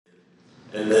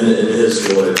And then in his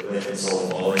joy, went and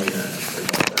sold all he had and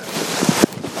brought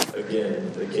back. Again,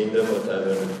 the kingdom of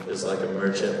heaven is like a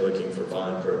merchant looking for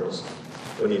fine pearls.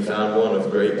 When he found one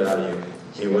of great value,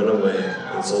 he went away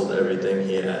and sold everything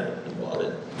he had and bought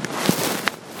it.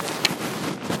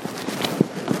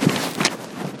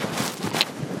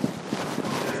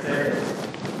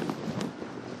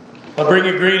 I bring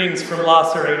you greetings from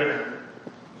La Serena.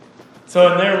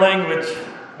 So in their language,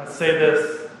 I say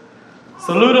this.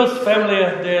 Saludos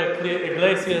familia de la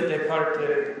Iglesia de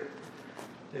parte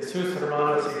de sus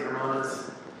hermanos y hermanas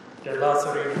de La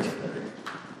Serena, Chile.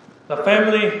 La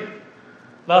familia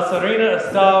La Serena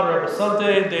está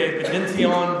rebosante de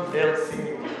bendición del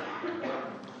Señor.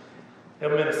 El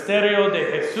ministerio de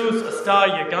Jesús está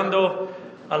llegando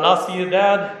a la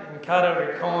ciudad en cada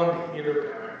rincón y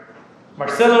lugar.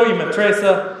 Marcelo y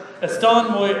Matresa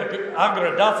están muy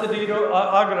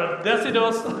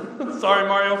agradecidos, sorry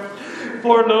Mario,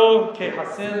 por lo que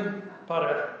hacen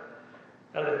para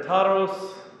alentarlos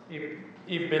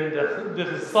y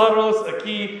bendecirlos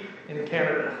aquí en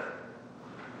Canadá.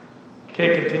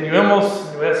 Que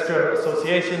continuemos nuestra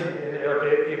asociación en el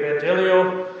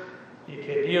Evangelio y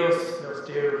que Dios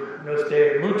nos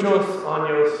dé muchos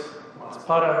años más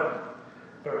para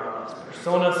las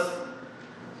personas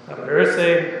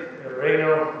abrirse el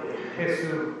reino de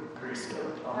Jesucristo.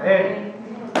 Amen.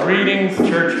 Greetings,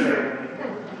 church family.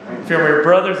 From your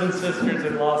brothers and sisters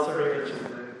in La Serena, Chile.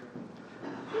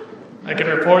 I can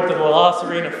report that the La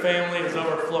Serena family is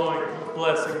overflowing with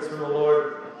blessings from the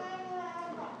Lord.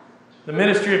 The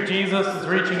ministry of Jesus is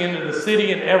reaching into the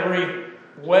city in every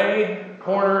way,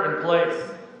 corner, and place.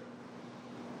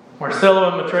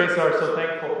 Marcelo and Matresa are so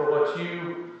thankful for what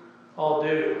you all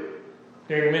do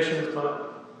during Missions Month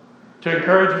to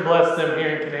encourage and bless them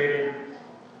here in Canada.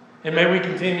 And may we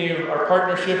continue our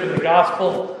partnership in the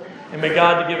gospel, and may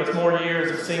God to give us more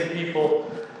years of seeing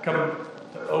people come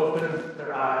to open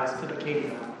their eyes to the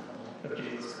kingdom of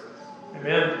Jesus Christ.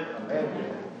 Amen.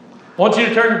 Amen. I want you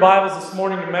to turn your Bibles this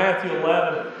morning to Matthew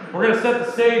 11. We're going to set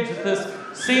the stage that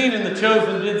this scene in The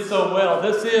Chosen did so well.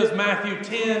 This is Matthew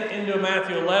 10 into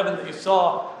Matthew 11 that you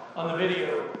saw on the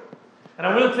video. And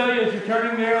I will tell you as you're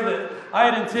turning there that I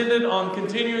had intended on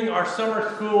continuing our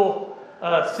summer school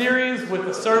series with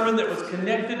a sermon that was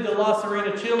connected to La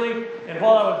Serena, Chile. And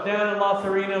while I was down in La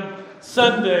Serena,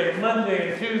 Sunday,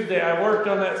 Monday, and Tuesday, I worked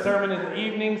on that sermon in the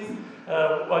evenings,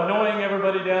 annoying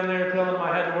everybody down there, telling them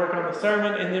I had to work on the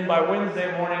sermon. And then by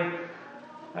Wednesday morning,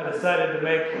 I decided to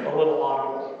make a little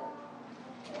audible.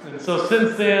 And so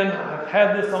since then, I've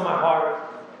had this on my heart.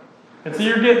 And so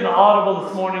you're getting the audible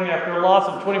this morning after a loss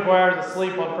of 24 hours of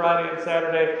sleep on Friday and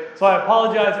Saturday. So I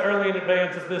apologize early in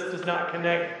advance if this does not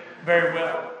connect very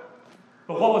well.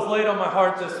 But what was laid on my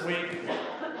heart this week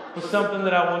was something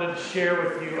that I wanted to share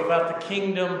with you about the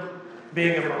kingdom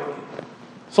being among you.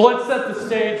 So let's set the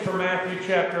stage for Matthew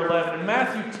chapter 11. In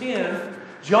Matthew 10,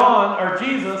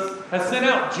 Jesus has sent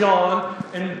out John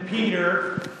and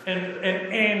Peter and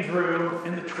Andrew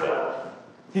and the 12.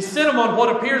 He sent them on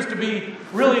what appears to be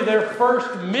really their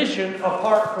first mission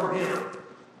apart from him.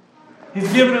 He's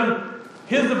given them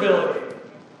his ability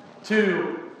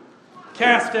to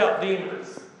cast out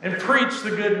demons and preach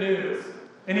the good news.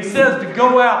 And he says to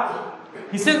go out.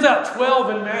 He sends out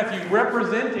 12 in Matthew,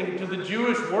 representing to the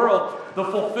Jewish world the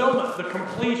fulfillment, the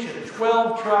completion,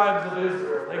 12 tribes of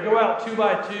Israel. They go out 2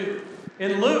 by 2.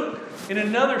 In Luke, in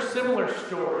another similar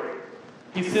story,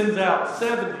 he sends out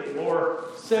 70 or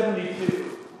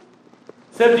 72.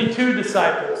 72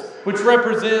 disciples, which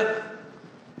represent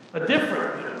a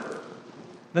different number.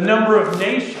 The number of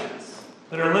nations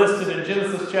that are listed in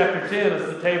Genesis chapter 10 as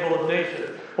the table of nations.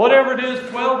 Whatever it is,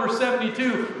 12 or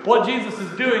 72, what Jesus is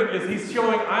doing is he's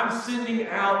showing, I'm sending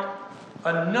out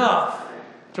enough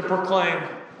to proclaim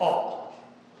all.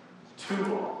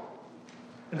 To all.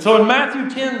 And so in Matthew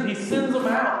 10, he sends them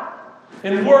out.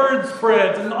 And word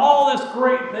spreads, and all this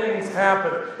great things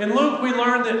happen. In Luke, we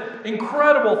learn that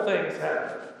incredible things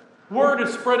happen. Word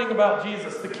is spreading about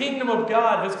Jesus. The kingdom of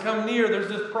God has come near. There's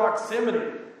this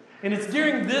proximity. And it's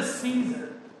during this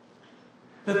season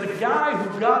that the guy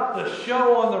who got the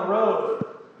show on the road,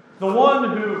 the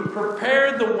one who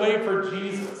prepared the way for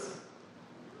Jesus,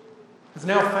 has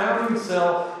now found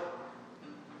himself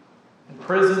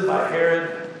imprisoned by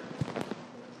Herod.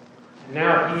 And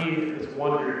now he is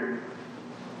wondering.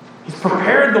 He's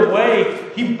prepared the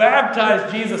way. He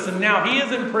baptized Jesus, and now he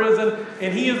is in prison,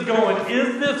 and he is going,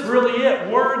 is this really it?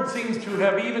 Word seems to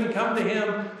have even come to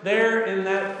him there in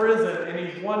that prison, and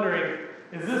he's wondering,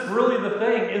 is this really the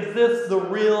thing? Is this the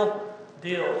real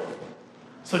deal?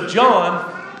 So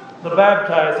John, the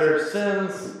baptizer,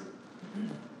 sends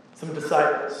some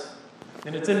disciples.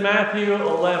 And it's in Matthew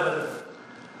 11,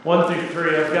 1 through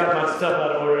 3. I've got my stuff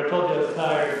out of order. I told you I was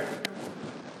tired.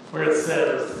 Where it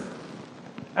says,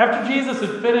 after Jesus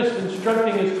had finished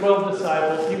instructing his 12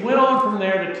 disciples, he went on from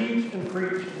there to teach and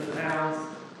preach in the towns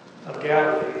of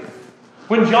Galilee.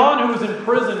 When John, who was in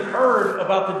prison, heard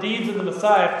about the deeds of the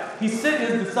Messiah, he sent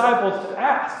his disciples to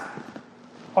ask,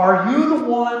 are you the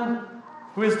one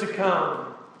who is to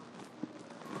come?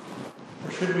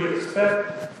 Or should we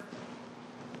expect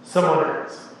someone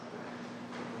else?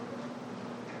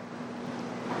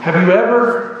 Have you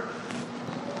ever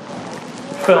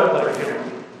felt like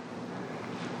him?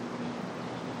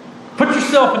 Put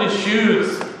yourself in his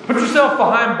shoes. Put yourself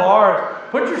behind bars.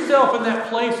 Put yourself in that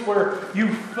place where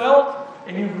you've felt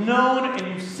and you've known and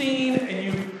you've seen and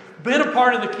you've been a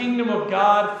part of the kingdom of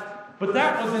God, but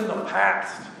that was in the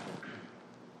past.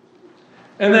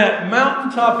 And that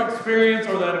mountaintop experience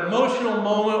or that emotional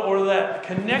moment or that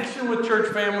connection with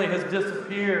church family has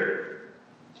disappeared.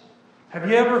 Have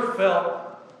you ever felt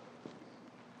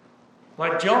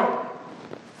like John?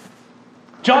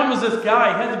 John was this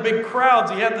guy. He had the big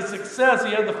crowds. He had the success.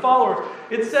 He had the followers.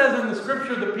 It says in the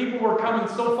scripture that people were coming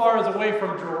so far as away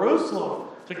from Jerusalem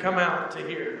to come out to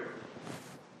hear.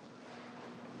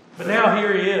 But now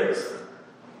here he is,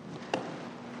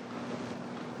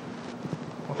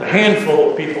 with a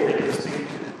handful of people he can speak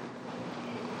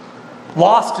to.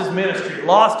 Lost his ministry,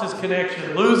 lost his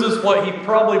connection, loses what he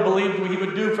probably believed he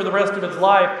would do for the rest of his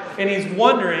life, and he's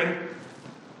wondering,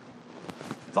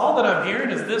 is all that I'm hearing,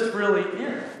 is this really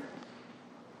it?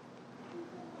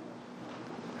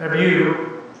 Have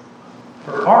you,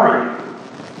 or are you,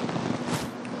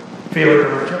 feeling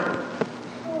like John?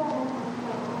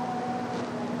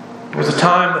 There was a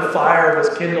time the fire was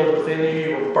kindled within you.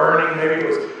 You were burning. Maybe it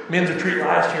was men's retreat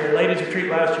last year, ladies' retreat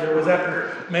last year. It was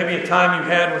after maybe a time you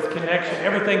had with connection.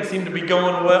 Everything seemed to be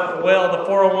going well. The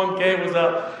 401k was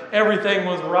up. Everything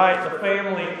was right. The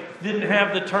family didn't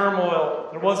have the turmoil.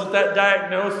 There wasn't that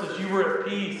diagnosis. You were at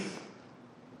peace.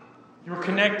 You were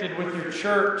connected with your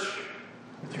church,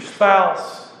 with your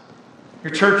spouse.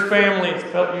 Your church family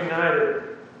felt united.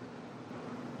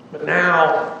 But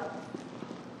now,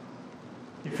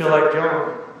 you feel like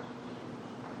John.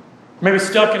 Maybe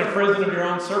stuck in a prison of your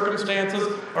own circumstances,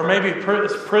 or maybe a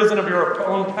prison of your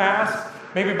own past,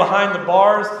 maybe behind the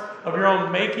bars of your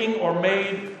own making or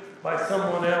made by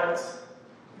someone else.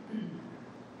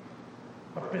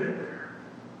 I've been there.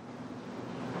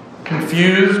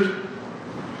 Confused,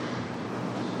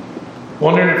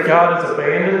 wondering if God has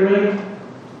abandoned me,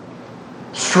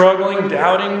 struggling,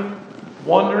 doubting,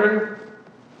 wondering,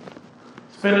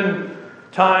 spending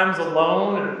times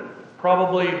alone and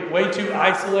probably way too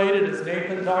isolated, as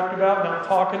Nathan talked about, not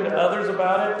talking to others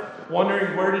about it,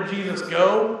 wondering, where did Jesus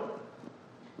go?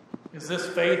 Is this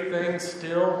faith thing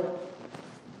still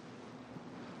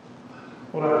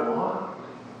what I want?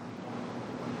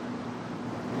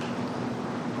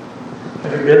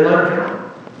 Have you been like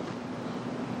John?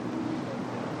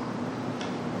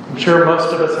 I'm sure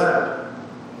most of us have.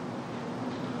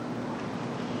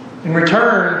 In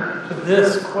return to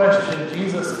this question,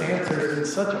 Jesus answers in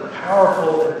such a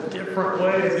powerful and different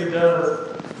way as he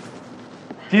does.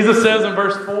 Jesus says in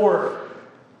verse 4,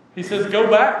 he says, go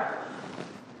back.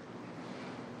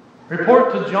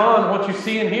 Report to John what you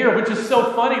see and hear, which is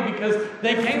so funny because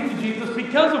they came to Jesus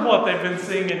because of what they've been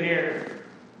seeing and hearing.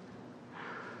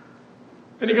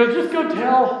 And he goes, just go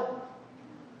tell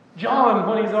John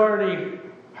what he's already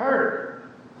heard.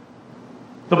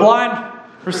 The blind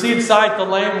receive sight, the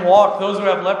lame walk, those who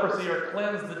have leprosy are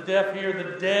cleansed, the deaf hear,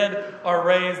 the dead are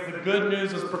raised, the good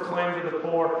news is proclaimed to the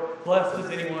poor. Blessed is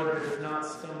anyone who does not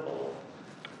stumble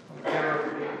on account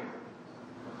of me.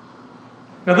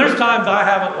 Now there's times I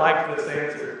haven't liked this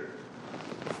answer.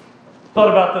 Thought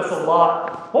about this a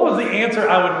lot. What was the answer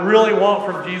I would really want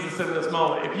from Jesus in this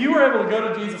moment? If you were able to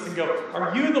go to Jesus and go,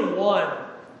 are you the one?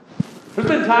 There's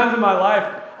been times in my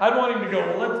life I'd want him to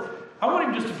go, I want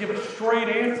him just to give a straight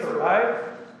answer, right?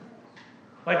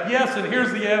 Like, yes, and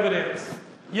here's the evidence.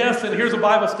 Yes, and here's a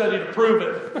Bible study to prove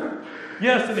it.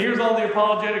 Yes, and here's all the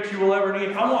apologetics you will ever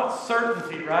need. I want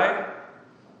certainty, right?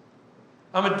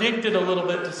 I'm addicted a little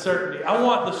bit to certainty. I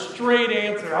want the straight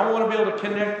answer. I want to be able to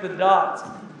connect the dots.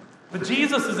 But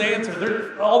Jesus'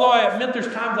 answer, although I admit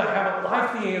there's times I haven't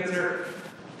liked the answer,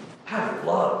 I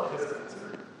love his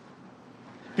answer.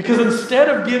 Because instead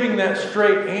of giving that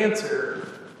straight answer,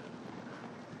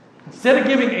 instead of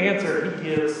giving answer, he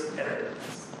gives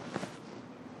evidence.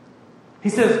 He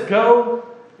says, go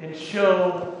and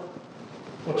show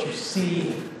what you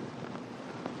see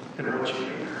and what you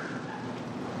hear.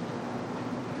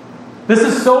 This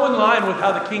is so in line with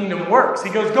how the kingdom works. He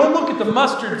goes, go look at the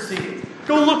mustard seeds.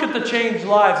 Go look at the changed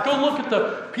lives. Go look at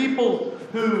the people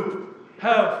who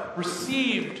have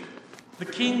received the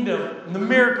kingdom and the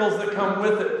miracles that come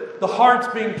with it. The hearts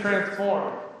being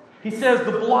transformed. He says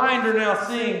the blind are now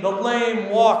seeing, the lame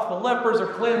walk, the lepers are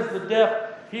cleansed, the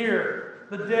deaf hear,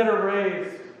 the dead are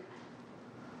raised.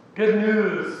 Good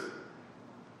news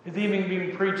is even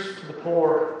being preached to the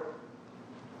poor.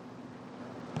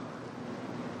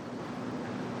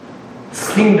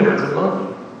 This kingdom is among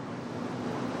you.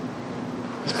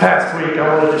 This past week,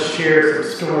 I wanted to share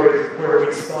some stories where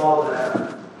we saw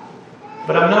that.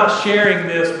 But I'm not sharing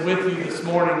this with you this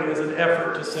morning as an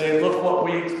effort to say, look what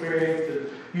we experienced and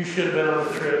you should have been on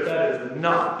the trip. That is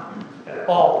not at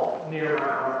all near my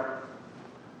heart.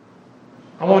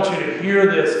 I want you to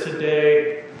hear this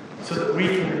today so that we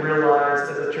can realize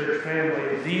as a church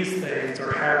family these things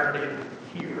are happening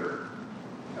here.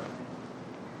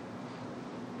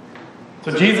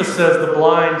 So Jesus says the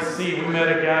blind see. We met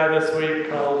a guy this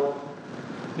week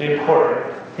named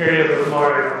Jorge. Here he is with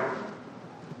Mario.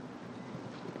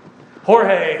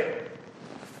 Jorge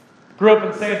grew up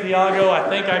in Santiago. I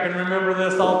think I can remember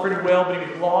this all pretty well, but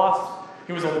he was lost.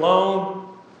 He was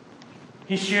alone.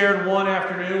 He shared one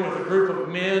afternoon with a group of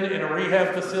men in a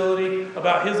rehab facility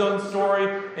about his own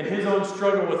story and his own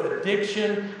struggle with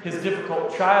addiction, his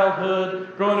difficult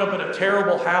childhood, growing up in a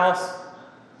terrible house.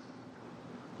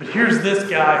 But here's this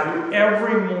guy who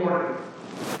every morning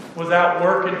was out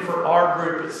working for our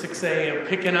group at 6 a.m.,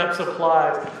 picking up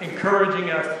supplies, encouraging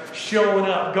us, showing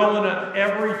up, going on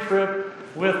every trip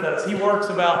with us.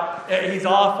 He's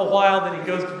off a while, then he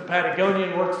goes to Patagonia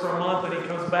and works for a month, and he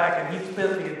comes back, and he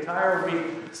spent the entire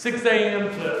week, 6 a.m.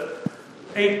 to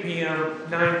 8 p.m.,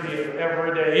 9 p.m.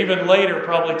 every day, even later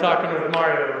probably talking with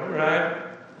Mario, right?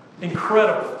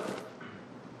 Incredible.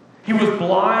 He was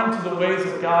blind to the ways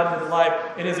of God in his life,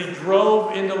 and as he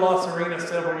drove into La Serena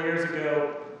several years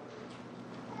ago,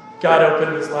 God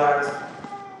opened his eyes.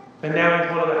 And now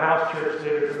he's one of the house church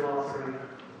leaders in La Serena.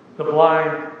 The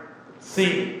blind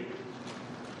see.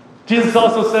 Jesus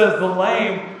also says the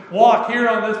lame walk. Here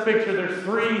on this picture, there's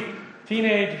 3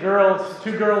 teenage girls,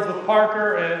 2 girls with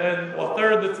Parker, and a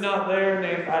third that's not there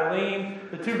named Eileen.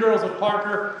 The 2 girls with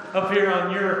Parker up here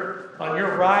on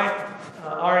your right,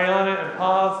 Ariana and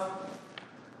Paz.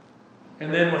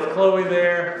 And then with Chloe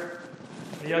there,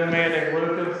 a young man named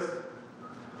Lucas.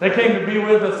 They came to be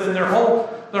with us, and their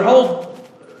whole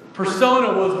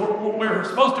persona was, we're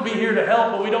supposed to be here to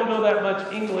help, but we don't know that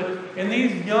much English. And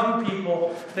these young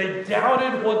people, they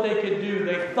doubted what they could do.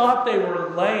 They thought they were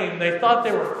lame. They thought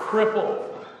they were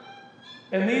crippled.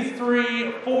 And these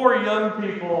 4 young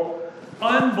people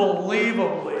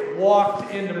unbelievably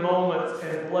walked into moments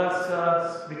and blessed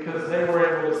us because they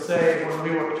were able to say when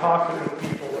we were talking with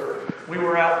people or we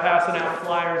were out passing out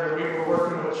flyers or we were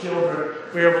working with children,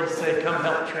 we were able to say, come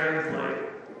help translate.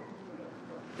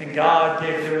 And God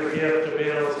gave them the gift to be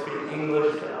able to speak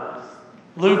English to us.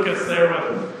 Lucas there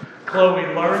with Chloe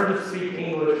learned to speak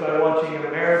English by watching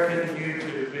American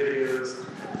YouTube videos,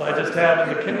 by just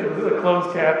having the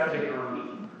closed captioning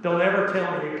on. Don't ever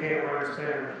tell me you can't learn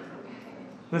Spanish.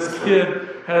 This kid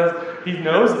he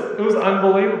knows it. It was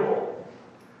unbelievable.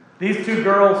 These 2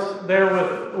 girls there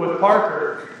with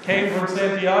Parker came from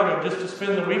Santiago just to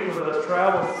spend the week with us,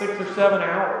 traveled 6 or 7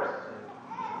 hours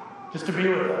just to be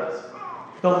with us.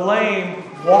 The lame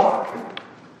walk.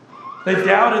 They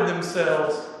doubted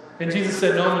themselves. And Jesus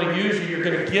said, no, I'm going to use you. You're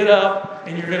going to get up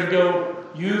and you're going to go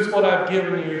use what I've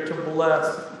given you to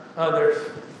bless others.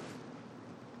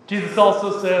 Jesus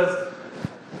also says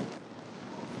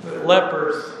that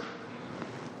lepers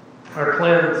are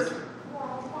cleansed.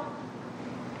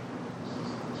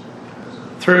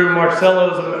 Through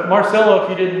Marcelo, if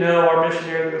you didn't know, our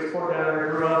missionary that was poured down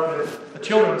there grew up in a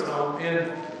children's home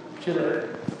in Chile.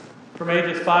 From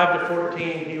ages 5 to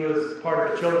 14, he was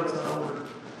part of a children's home.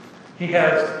 He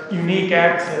has unique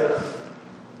access.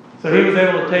 So he was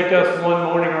able to take us one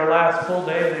morning, our last full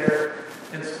day there,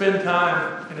 and spend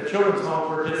time in a children's home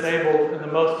for disabled and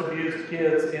the most abused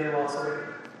kids in La Serena.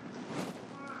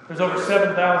 There's over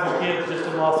 7,000 kids just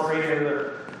in La Serena in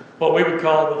what we would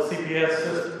call the CPS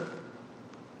system.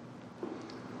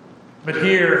 But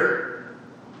here,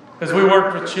 as we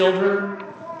worked with children,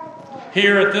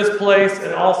 here at this place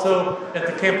and also at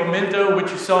the Campamento, which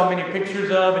you saw many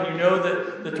pictures of, and you know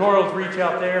that the Toros reach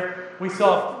out there, we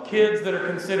saw kids that are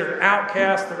considered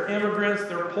outcasts, they're immigrants,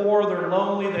 they're poor, they're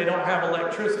lonely, they don't have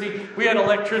electricity. We had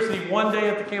electricity one day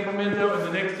at the Campamento, and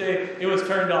the next day it was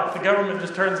turned off. The government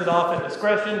just turns it off at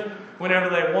discretion whenever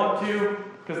they want to,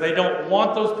 because they don't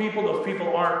want those people. Those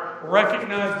people aren't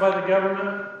recognized by the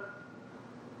government.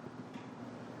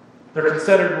 They're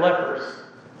considered lepers.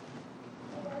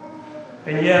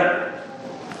 And yet,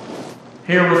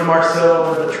 Here was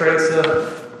Marcelo and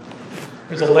Teresa.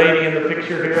 There's a lady in the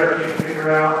picture here I can't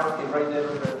figure out.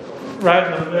 Right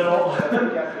in the middle.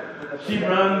 She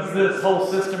runs this whole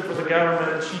system for the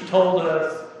government, and she told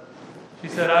us, she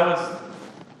said,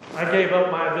 I gave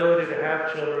up my ability to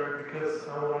have children because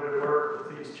I wanted to work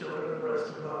with these children the rest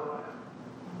of my life.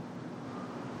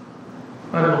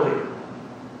 Unbelievable.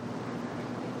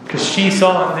 Because she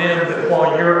saw in them that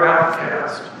while you're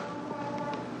outcast,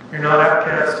 you're not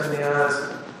outcast in the eyes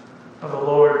of the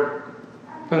Lord.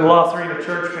 And the Los Arena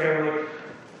church family,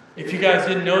 if you guys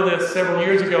didn't know this, several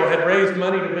years ago had raised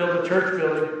money to build a church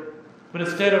building. But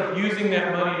instead of using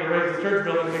that money to raise the church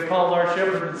building, they called our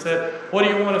shepherd and said, what do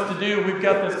you want us to do? We've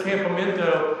got this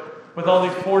campamento with all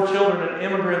these poor children and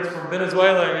immigrants from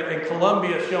Venezuela and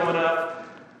Colombia showing up.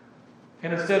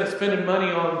 And instead of spending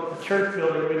money on the church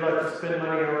building, we'd like to spend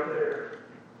money out there.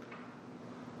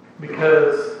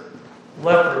 Because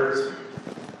lepers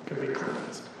can be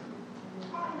cleansed.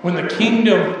 When the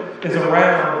kingdom is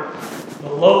around, the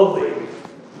lowly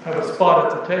have a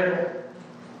spot at the table.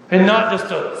 And not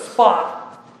just a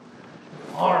spot,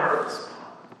 an honorable spot.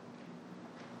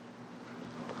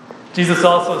 Jesus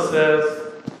also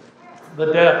says,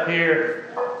 the deaf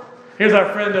here. Here's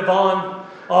our friend Yvonne.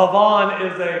 Yvonne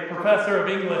is a professor of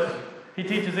English. He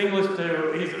teaches English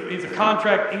he's a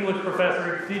contract English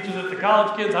professor. He teaches it to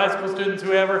college kids, high school students,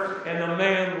 whoever, and the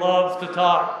man loves to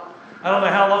talk. I don't know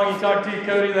how long he talked to you,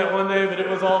 Cody, that one day, but it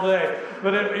was all day.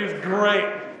 But it was great.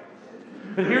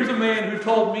 But here's a man who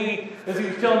told me, as he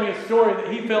was telling me a story,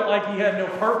 that he felt like he had no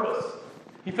purpose.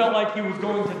 He felt like he was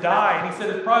going to die. And he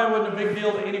said it probably wasn't a big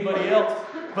deal to anybody else,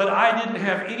 but I didn't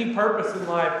have any purpose in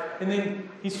life. And then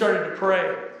he started to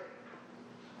pray.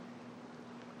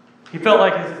 He felt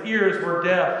like his ears were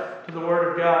deaf to the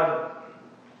Word of God.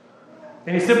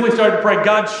 And he simply started to pray,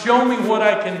 God, show me what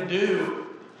I can do.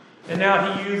 And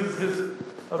now he uses his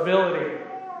ability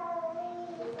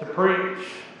to preach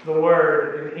the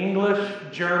Word in English,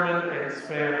 German, and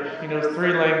Spanish. He knows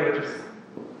 3 languages.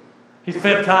 He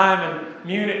spent time in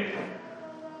Munich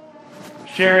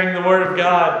sharing the Word of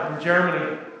God in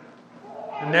Germany.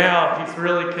 And now he's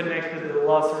really connected to the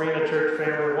Los Arena church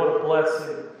family. What a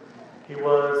blessing he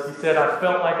was. He said, I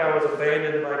felt like I was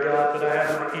abandoned by God, but I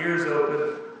had my ears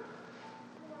open.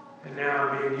 And now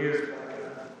I'm being used by God.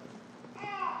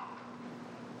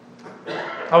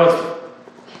 I was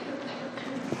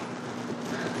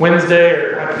Wednesday,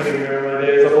 or I can't even remember what it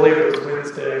is. I believe it was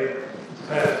Wednesday this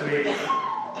past week.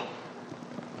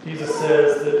 Jesus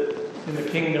says that in the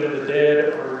kingdom the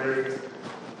dead are raised.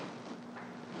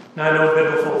 Now I know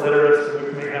biblical literates, and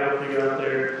we may have a few out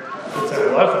there that say,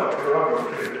 well, that's not true. I'm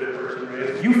going to see a dead person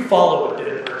raised. You follow a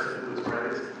dead person who was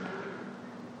raised.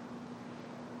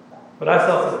 But I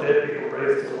saw some dead people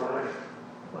raised to life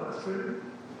last week.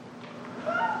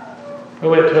 I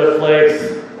went to a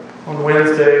place on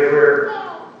Wednesday where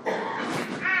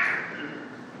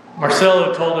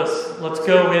Marcelo told us, let's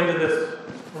go into this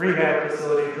rehab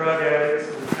facility, drug addicts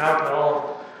and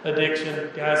alcohol addiction,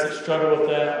 guys that struggle with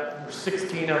that. There were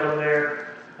 16 of them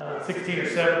there, 16 or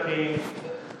 17.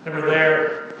 They were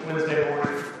there Wednesday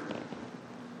morning.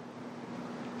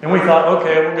 And we thought,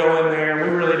 okay, we'll go in there.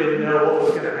 We really didn't know what was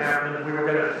going to happen.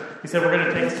 He said, we're going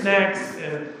to take snacks,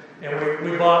 and we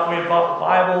had bought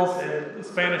Bibles and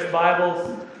Spanish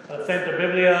Bibles, Santa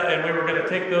Biblia, and we were going to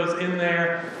take those in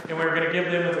there, and we were going to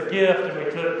give them as a gift, and we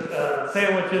took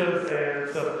sandwiches and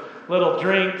some little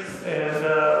drinks,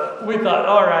 and we thought,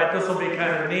 all right, this will be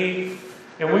kind of neat.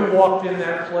 And we walked in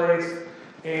that place,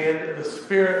 and the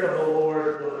Spirit of the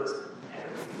Lord was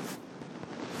heavy.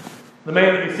 The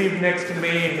man that you see next to me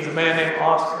is a man named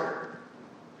Oscar.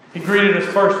 He greeted us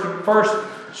first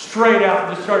straight out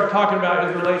and just started talking about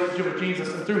his relationship with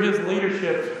Jesus. And through his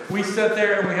leadership, we sat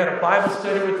there and we had a Bible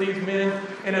study with these men.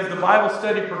 And as the Bible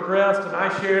study progressed and I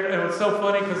shared, it was so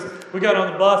funny because we got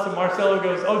on the bus and Marcelo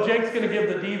goes, oh, Jake's going to give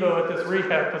the Devo at this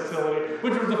rehab facility,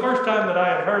 which was the first time that I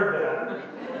had heard that.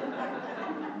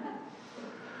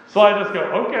 So I just go,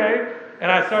 okay.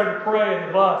 And I started to pray in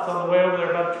the bus on the way over there,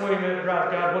 about a 20-minute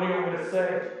drive. God, what do you want me to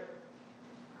say?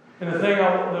 And the thing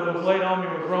that was laid on me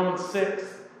was Romans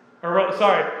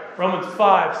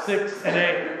 5, 6, and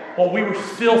 8. While we were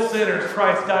still sinners,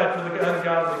 Christ died for the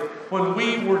ungodly. When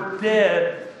we were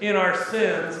dead in our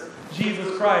sins,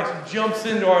 Jesus Christ jumps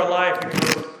into our life and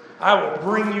goes, I will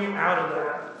bring you out of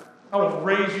that. I will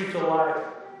raise you to life.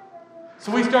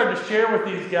 So we started to share with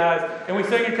these guys, and we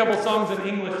sang a couple songs in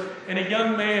English, and a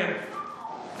young man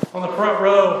on the front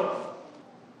row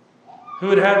who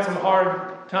had had some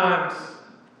hard times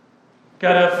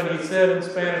got up and he said in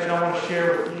Spanish, I want to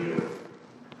share with you.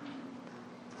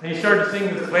 And he started to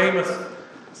sing this famous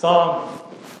song.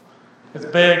 It's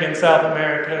big in South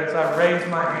America. And so I raise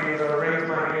my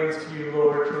hands to you,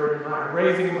 Lord. Lord, and I'm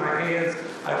raising my hands.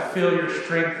 I feel your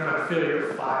strength and I feel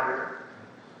your fire.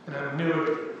 And I knew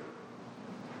it.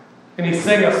 And he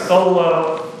sang a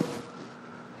solo.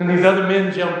 And these other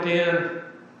men jumped in.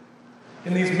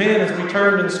 And these men, as we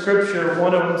turned in Scripture,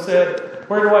 one of them said,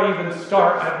 where do I even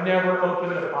start? I've never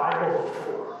opened a Bible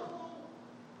before.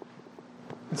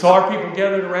 And so our people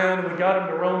gathered around and we got them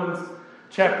to Romans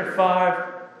chapter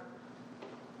 5.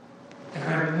 And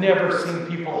I've never seen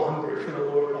people hungry for the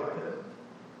Lord like that.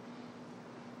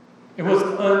 It was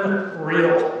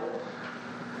unreal.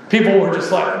 People were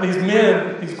just like, these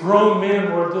men, these grown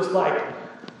men were just like,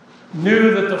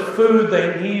 knew that the food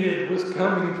they needed was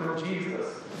coming from Jesus.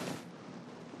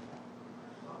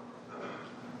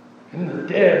 And the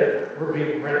dead were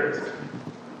being raised.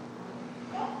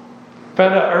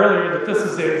 Found out earlier that this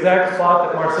is the exact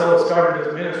spot that Marcelo started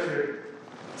his ministry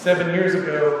 7 years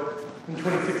ago in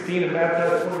 2016 and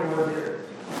baptized 21 men.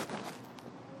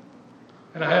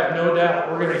 And I have no doubt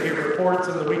we're going to hear reports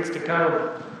in the weeks to come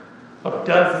of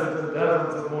dozens and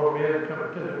dozens of more men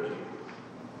coming to know Jesus.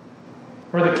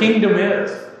 Where the kingdom is,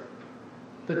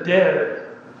 the dead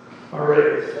are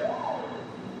raised.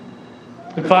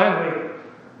 And finally,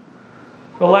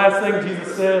 the last thing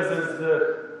Jesus says is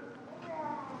that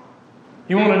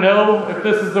you want to know if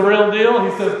this is the real deal?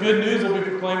 He says, good news will be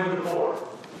proclaimed to the poor.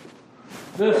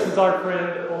 This is our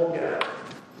friend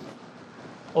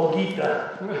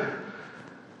Olgita.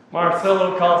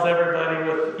 Marcelo calls everybody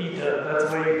with Ita. That's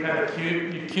why you kind of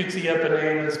you cutesy up a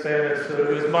name in Spanish. So it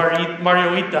was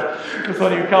Mario Ita. That's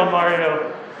what he would call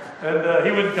Mario. And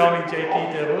he wouldn't call me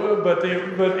JT,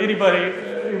 but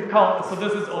anybody he would call it. So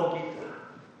this is Olgita.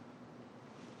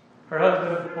 Her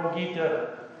husband,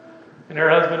 Olgita, and her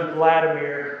husband,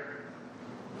 Vladimir,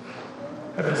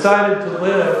 have decided to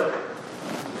live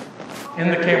in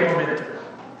the campamento,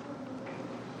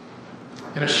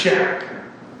 in a shack.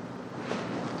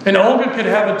 And Olga could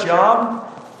have a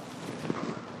job.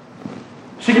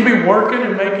 She could be working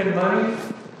and making money.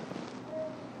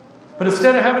 But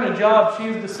instead of having a job,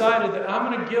 she's decided that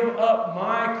I'm going to give up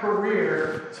my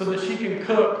career so that she can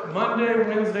cook Monday,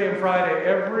 Wednesday, and Friday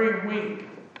every week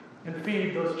and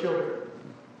feed those children.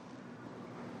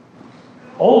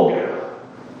 Olga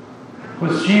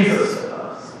was Jesus to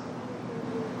us.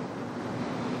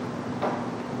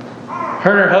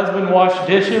 Her and her husband wash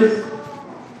dishes.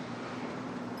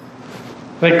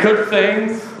 They cook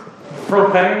things with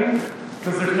propane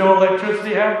because there's no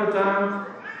electricity half the time.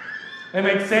 They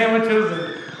make sandwiches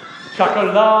and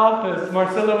chocolat, as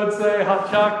Marcelo would say, hot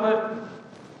chocolate.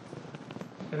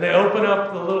 And they open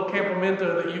up the little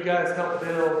campamento that you guys helped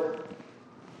build.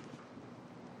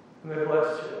 And they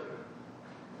bless you.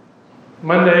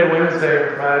 Monday, Wednesday,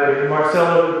 and Friday. And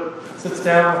Marcelo sits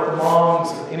down with the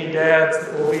moms and any dads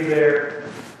that will be there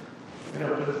and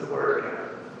opens the Word out.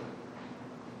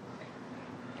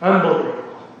 Unbelievable.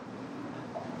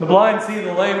 The blind see,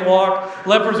 the lame walk,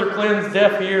 lepers are cleansed,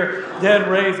 deaf hear, dead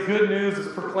raised, good news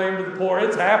is proclaimed to the poor.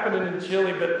 It's happening in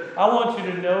Chile, but I want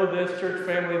you to know this, church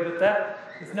family, that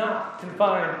is not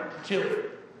confined to Chile.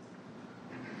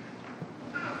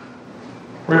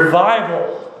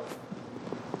 Revival,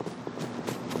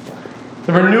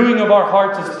 the renewing of our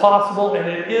hearts is possible, and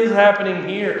it is happening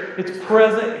here. It's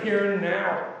present here and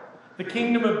now. The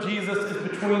kingdom of Jesus is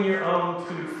between your own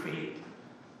 2 feet.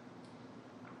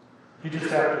 You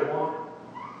just have to want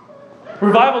it.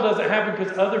 Revival doesn't happen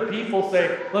because other people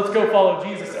say, let's go follow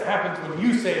Jesus. It happens when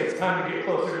you say it's time to get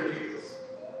closer to Jesus.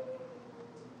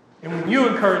 And when you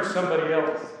encourage somebody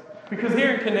else. Because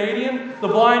here in Canadian, the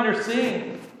blind are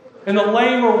seeing. And the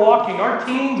lame are walking. Our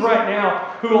teens right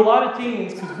now, who a lot of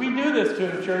teens, because we do this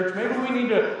to in church, maybe we need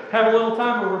to have a little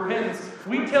time of repentance.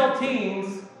 We tell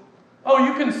teens, oh,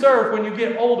 you can serve when you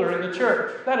get older in the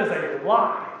church. That is a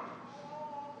lie.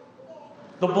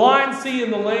 The blind see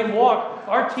and the lame walk.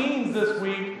 Our teens this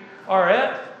week are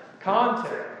at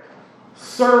Contact,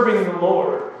 serving the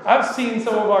Lord. I've seen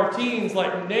some of our teens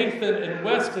like Nathan and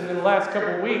Weston in the last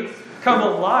couple of weeks come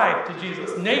alive to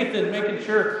Jesus. Nathan making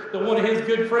sure that one of his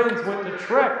good friends went to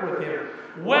trek with him.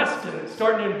 Weston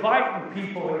starting inviting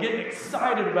people and getting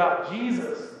excited about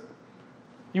Jesus.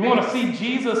 You want to see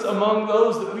Jesus among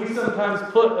those that we sometimes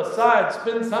put aside.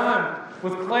 Spend time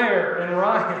with Claire and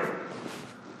Ryan.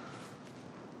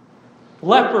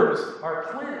 Lepers are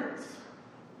cleansed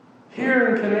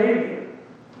here in Canadian.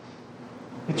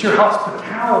 It's your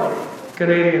hospitality,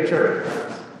 Canadian church.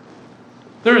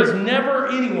 There is never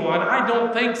anyone, I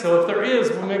don't think so, if there is,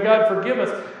 well, may God forgive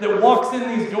us, that walks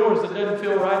in these doors that doesn't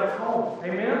feel right at home.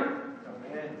 Amen?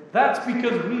 Amen. That's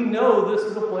because we know this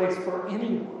is a place for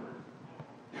anyone.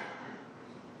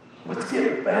 Let's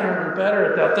get better and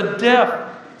better at that. The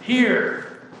deaf hear.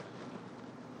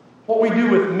 What we do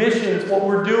with missions, what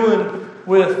we're doing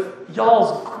with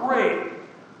y'all's great,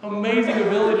 amazing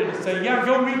ability to say, yeah,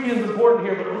 Go Weekend's important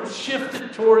here, but let's shift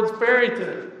it towards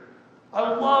Barrington.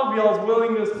 I love y'all's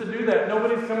willingness to do that.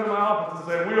 Nobody's coming to my office and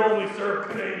saying, we only serve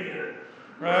Canadian,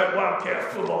 right?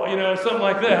 Wildcat football, something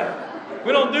like that.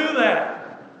 We don't do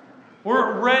that.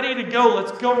 We're ready to go.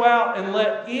 Let's go out and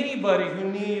let anybody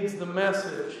who needs the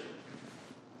message.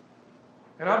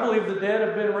 And I believe the dead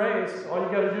have been raised. All you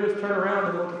got to do is turn around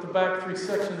and look at the back 3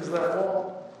 sections of that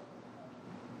wall.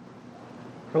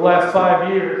 For the last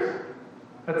 5 years,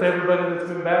 that's everybody that's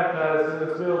been baptized in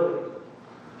this building.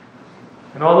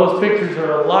 And all those pictures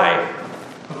are a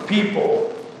life of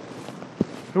people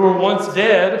who were once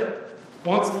dead,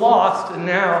 once lost, and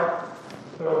now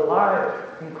they're alive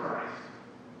in Christ.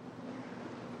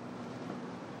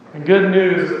 And good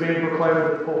news is being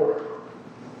proclaimed to the poor.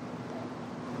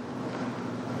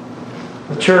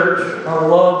 The church, I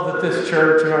love that this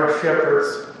church and our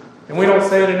shepherds, and we don't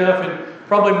say it enough, and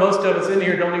probably most of us in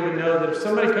here don't even know that if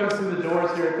somebody comes through the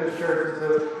doors here at this church and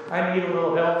says, I need a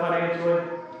little help financially,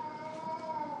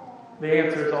 the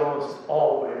answer is almost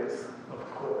always, of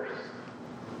course.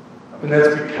 And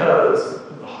that's because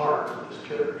of the heart of this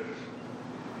church.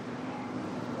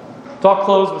 So I'll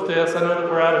close with this. I know that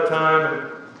we're out of time,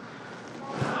 and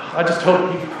I just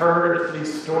hope you've heard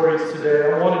these stories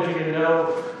today. I wanted you to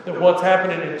know that what's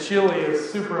happening in Chile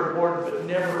is super important, but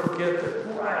never forget that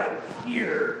right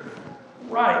here,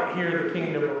 the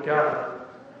kingdom of God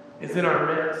is in our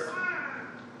midst.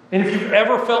 And if you've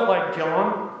ever felt like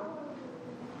John,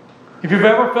 and you're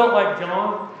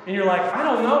like, I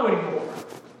don't know anymore.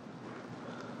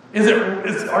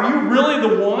 Are you really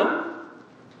the one?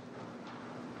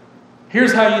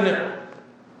 Here's how you know.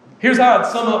 Here's how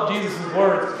I'd sum up Jesus'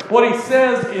 words. What he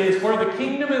says is, where the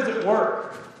kingdom is at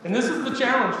work, and this is the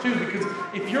challenge too, because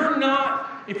if you're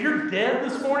dead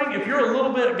this morning, if you're a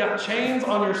little bit got chains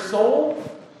on your soul,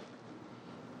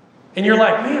 and you're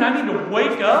like, man, I need to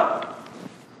wake up,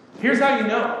 here's how you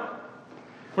know.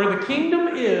 Where the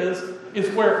kingdom is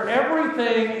where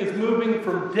everything is moving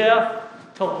from death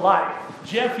to life.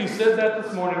 Jeff, you said that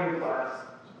this morning in class.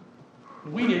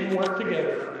 We didn't work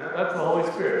together on that. That's the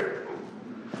Holy Spirit.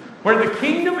 Where the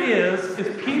kingdom is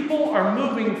people are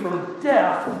moving from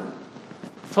death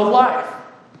to life.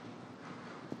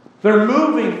 They're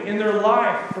moving in their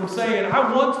life from saying,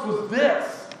 I once was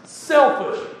this,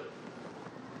 selfish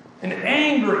and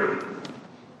angry.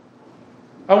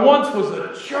 I once was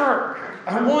a jerk.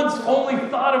 I once only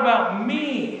thought about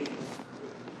me.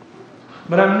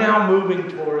 But I'm now moving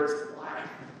towards life.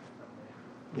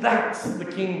 That's the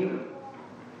kingdom.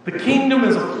 The kingdom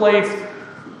is a place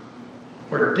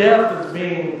where death is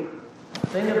being a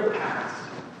thing of the past.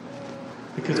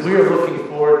 Because we are looking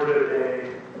forward to a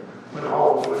day when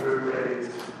all will be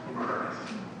raised in Christ.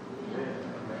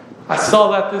 I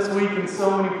saw that this week in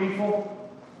so many people.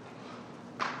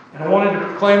 And I wanted to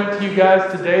proclaim it to you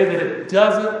guys today that it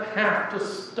doesn't have to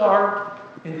start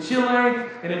in Chile,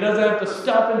 and it doesn't have to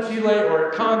stop in Chile or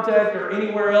at Contact or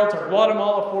anywhere else, or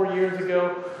Guatemala 4 years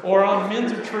ago, or on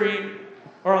men's retreat,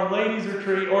 or on ladies'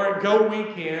 retreat, or at Go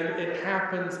Weekend. It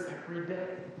happens every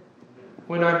day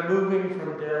when I'm moving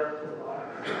from death to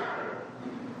life.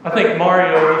 I think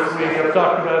Mario this week, I've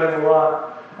talked about him a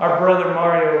lot. Our brother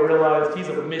Mario realized he's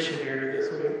a missionary this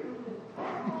week.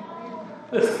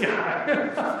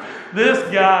 This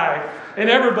guy, and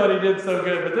everybody did so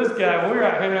good, but this guy, when we were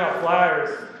out handing out flyers,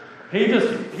 he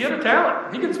had a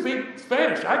talent. He can speak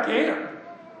Spanish. I can't.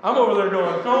 I'm over there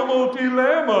going, como te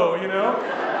llamo, you know?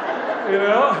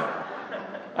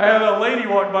 I had a lady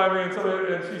walk by me and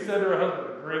she said to her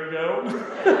husband, gringo. And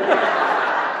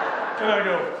I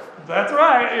go, that's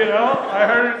right, I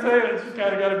heard her say it. She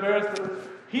kind of got embarrassed. But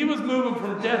he was moving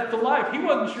from death to life. He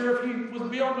wasn't sure if he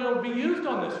was able to be used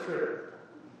on this trip.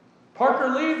 Parker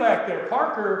Lee back there.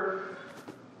 Parker,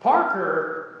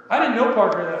 I didn't know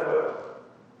Parker that well.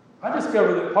 I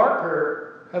discovered that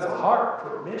Parker has a heart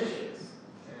for missions.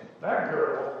 That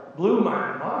girl blew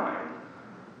my mind.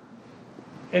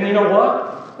 And you know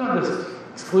what? It's not just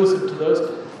exclusive to those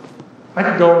two. I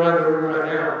could go around the room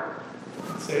right now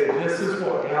and say, this is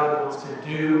what God wants to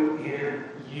do in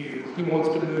you. He wants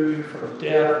to move you from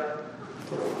death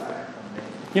to life.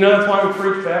 That's why we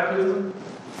preach baptism.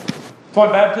 That's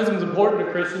why baptism is important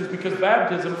to Christians, because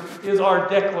baptism is our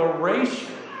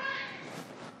declaration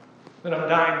that I'm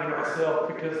dying to myself,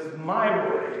 because my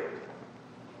way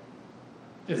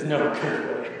is no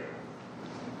good way.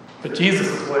 But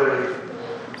Jesus' way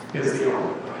is the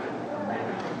only way.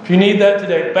 If you need that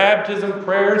today, baptism,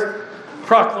 prayers,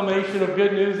 proclamation of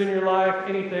good news in your life,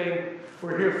 anything,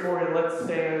 we're here for you. Let's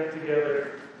stand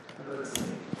together and let's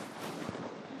sing.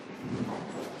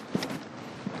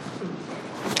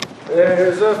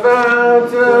 There's a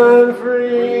fountain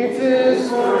free, 'tis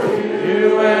for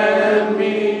you and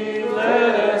me.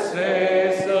 Let us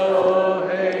haste, oh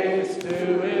haste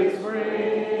to its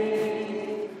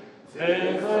brink.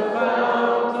 'Tis a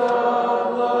fount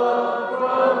of love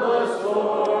from the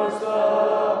source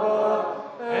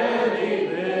above, and He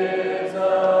bids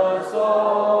us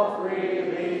all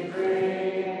freely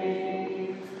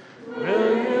drink.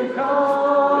 Will you come?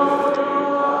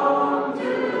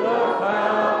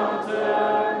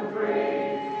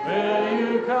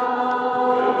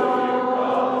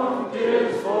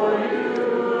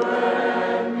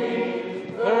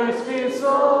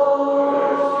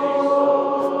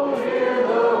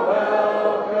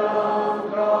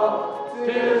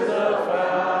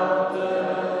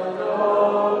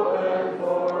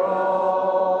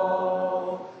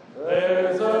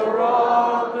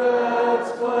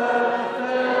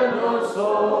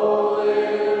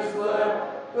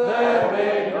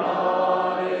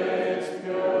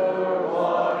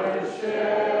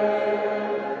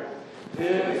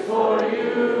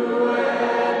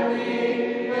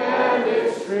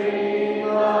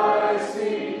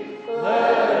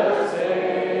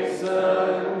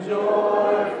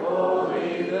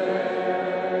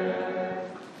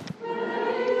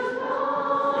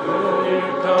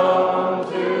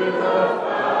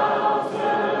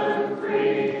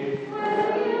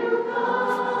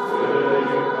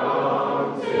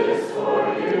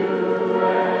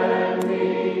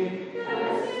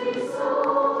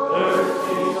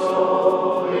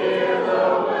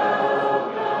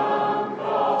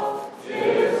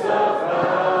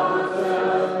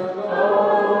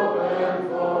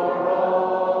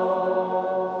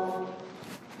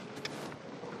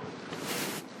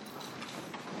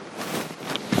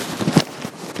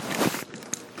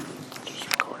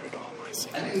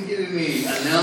 I didn't get any announcements.